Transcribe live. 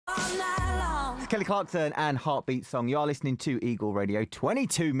Kelly Clarkson and Heartbeat Song. You are listening to Eagle Radio,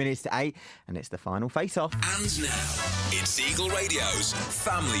 22 minutes to 8, and it's the final face-off. And now, it's Eagle Radio's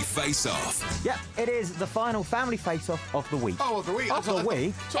Family Faceoff. Yep, it is the final family face-off of the week. Oh, of the week. Of the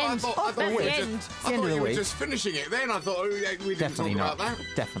week? I thought you were just finishing it then. I thought we didn't Definitely talk not. about that.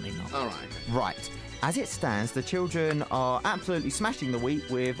 Definitely not. All right. Right. As it stands, the children are absolutely smashing the week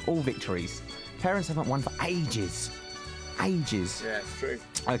with all victories. Parents haven't won for ages. Ages. Yeah, it's true.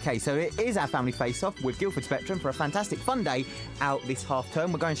 Okay, so it is our family face-off with Guildford Spectrum for a fantastic fun day out this half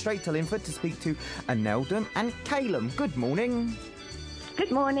term. We're going straight to Linford to speak to Anelda and Caelum. Good morning. Good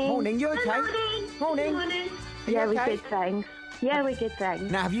morning. Morning, you okay? Morning. Morning. Yeah, okay? we're good, thanks. Yeah, we're good,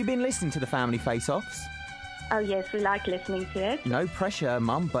 thanks. Now, have you been listening to the family face-offs? Oh, yes, we like listening to it. No pressure,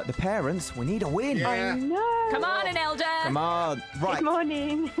 Mum, but the parents, we need a win. Yeah. I know. Come on, Anelda. Come on. Right. Good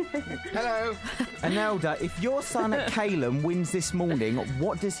morning. Hello. Anelda, if your son at Caelum wins this morning,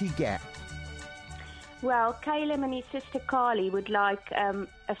 what does he get? Well, Caelum and his sister Carly would like a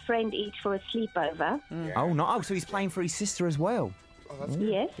friend each for a sleepover. Yeah. Oh, no. Oh, so he's playing for his sister as well. Oh, that's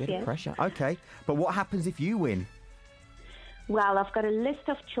Yes, Bit of yes. pressure. Okay. But what happens if you win? Well, I've got a list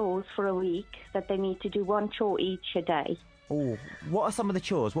of chores for a week that they need to do one chore each a day. Oh, what are some of the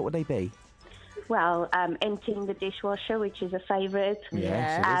chores? What would they be? Well, emptying the dishwasher, which is a favourite.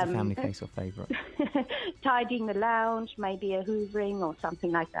 Yes, it is a family face-off favourite. Tidying the lounge, maybe a hoovering or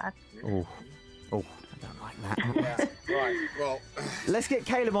something like that. Oh, I don't like that. Yeah. Right. Well, Let's get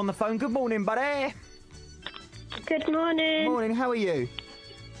Caelum on the phone. Good morning, buddy. Good morning. Morning, how are you?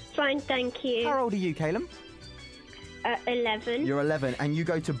 Fine, thank you. How old are you, Caelum? 11. You're 11 and you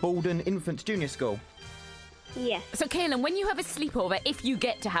go to Baldon Infant Junior School. Yes. So, Caelum, when you have a sleepover, if you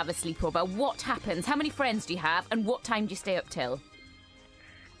get to have a sleepover, what happens? How many friends do you have, and what time do you stay up till?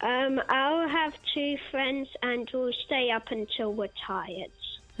 I'll have 2 friends and we'll stay up until we're tired.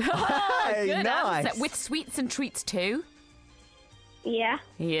 Hey, Good nice. answer. With sweets and treats too? Yeah?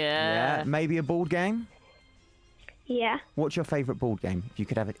 Yeah, maybe a board game? Yeah. What's your favourite board game? If you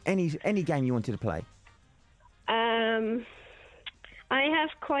could have it, any game you wanted to play. I have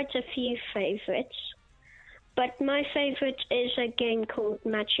quite a few favourites, but my favourite is a game called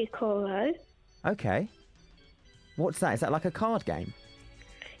Machikoro. Okay. What's that? Is that like a card game?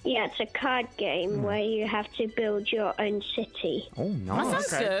 Yeah, it's a card game where you have to build your own city. Oh, nice. That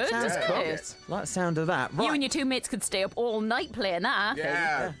sounds good, Sounds doesn't cool. it? Like the sound of that. Right. You and your 2 mates could stay up all night playing that.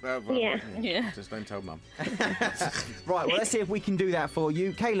 yeah. Yeah. Just don't tell Mum. Right, well, let's see if we can do that for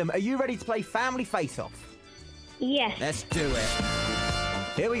you. Caelum, are you ready to play Family Face-Off? Yes. Let's do it.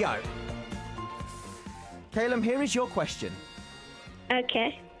 Here we go. Caelum, here is your question.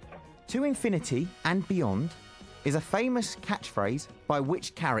 Okay. To infinity and beyond is a famous catchphrase by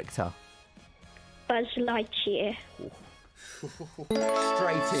which character? Buzz Lightyear.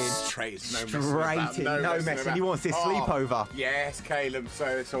 Straight in. Straight in. Straight in. No messing. He wants his sleepover. Yes, Caelum. So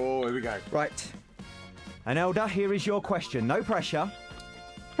it's all. Here we go. Right. Anelda, here is your question. No pressure.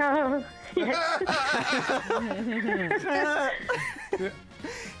 Oh,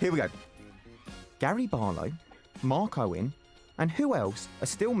 Here we go. Gary Barlow, Mark Owen, and who else are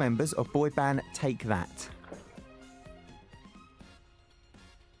still members of boy band Take That?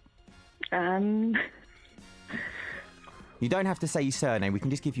 You don't have to say his surname. We can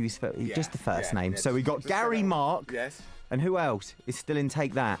just give you just the first name. So we got Just Gary, say that. Mark, Yes. and who else is still in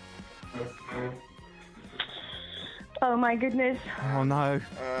Take That? oh my goodness. Oh no,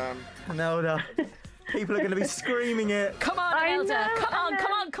 Anelda. People are going to be screaming it. Come on, I Anelda. know, Come on, I know.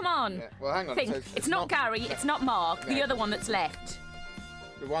 come on, come on. Yeah, well, hang on. Think. So It's not Gary, it's not Mark, the No. other one that's left.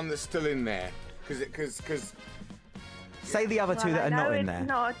 the one that's still in there, because Say the other two Well, that I are know not in it's there.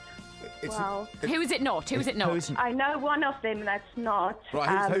 not. it's Well, Who is it not? Who is it not? Who's- I know one of them that's not.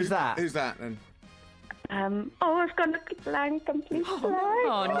 right. Who's that? Who's that then? I've gone a blank, complete blank.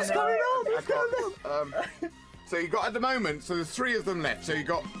 Oh, no. What's going on? What's going on? So you got at the moment. So there's 3 of them left. So you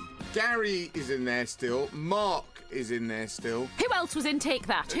got Gary is in there still. Mark is in there still. Who else was in Take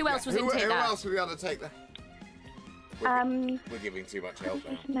That? Who else was in Take Who That? else would be able to take that? We're giving too much help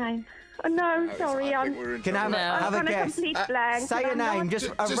now. No. Oh, no, sorry. I I'm think we're in Can I trouble. have a gone a guess? complete blank. Say a and I'm name, not- just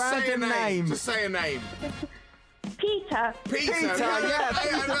a Just say a random name. Just say a name. Peter. Peter, Peter, yeah,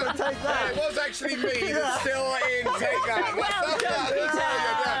 Peter would take that. It was actually me that's still in Take That. Well done,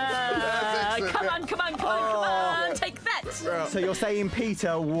 Peter. Come on, come on, come on, come on. Take that. So you're saying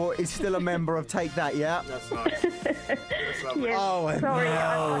Peter is still a member of Take That, yeah? That's nice. That's lovely. Yes. Oh, Sorry, no.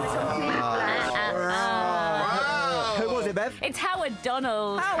 I've gone a complete blank. Wow. Who was it, Bev? It's Howard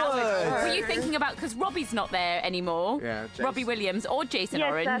Donald. Howard! Were you thinking about, because Robbie's not there anymore? Yeah, Jason. Robbie Williams or Jason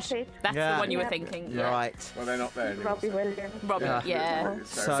Yes, Orange. that's it. That's Yeah. the one you were Yep. thinking. Right. Well, they're not there anymore. Robbie Williams. Robbie, yeah.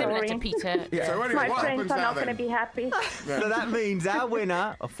 So, Similar to Sorry. Peter. so anyway, My what friends happens are now not going to then? be happy. So that means our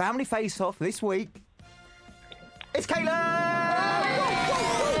winner of Family Face-Off this week is Caelum!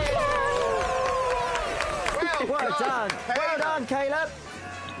 Well done. Well done, Caelum.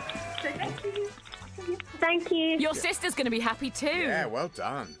 Thank you. Your sister's going to be happy too. Yeah, well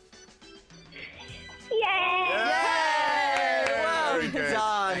done. Yay! Well Very good.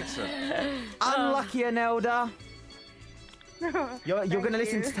 done. Excellent. Unlucky Anelda. You're going to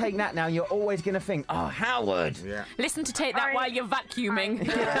listen to Take That now. You're always going to think, oh, Howard. Yeah. Listen to Take That while you're vacuuming.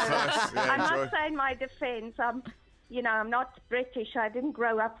 Yeah, I enjoy. must say in my defence, I'm not British. I didn't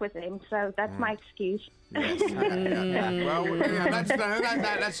grow up with him, so that's my excuse. Yes. Yeah. Well,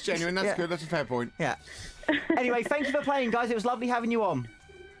 yeah, that's genuine. That's Yeah. good. That's a fair point. Yeah. Anyway, thank you for playing, guys. It was lovely having you on.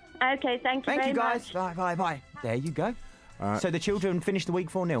 Okay, thank you Thank very you, guys. much. Bye. There you go. So the children finished the week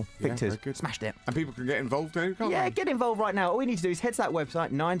 4-0. Victors. very good. Smashed it. And people can get involved too, can't Yeah, they? get involved right now. All you need to do is head to that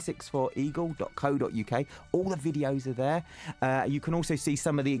website, 964eagle.co.uk. All the videos are there. You can also see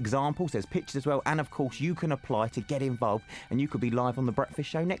some of the examples. There's pictures as well. And, of course, you can apply to get involved. And you could be live on The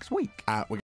Breakfast Show next week. We're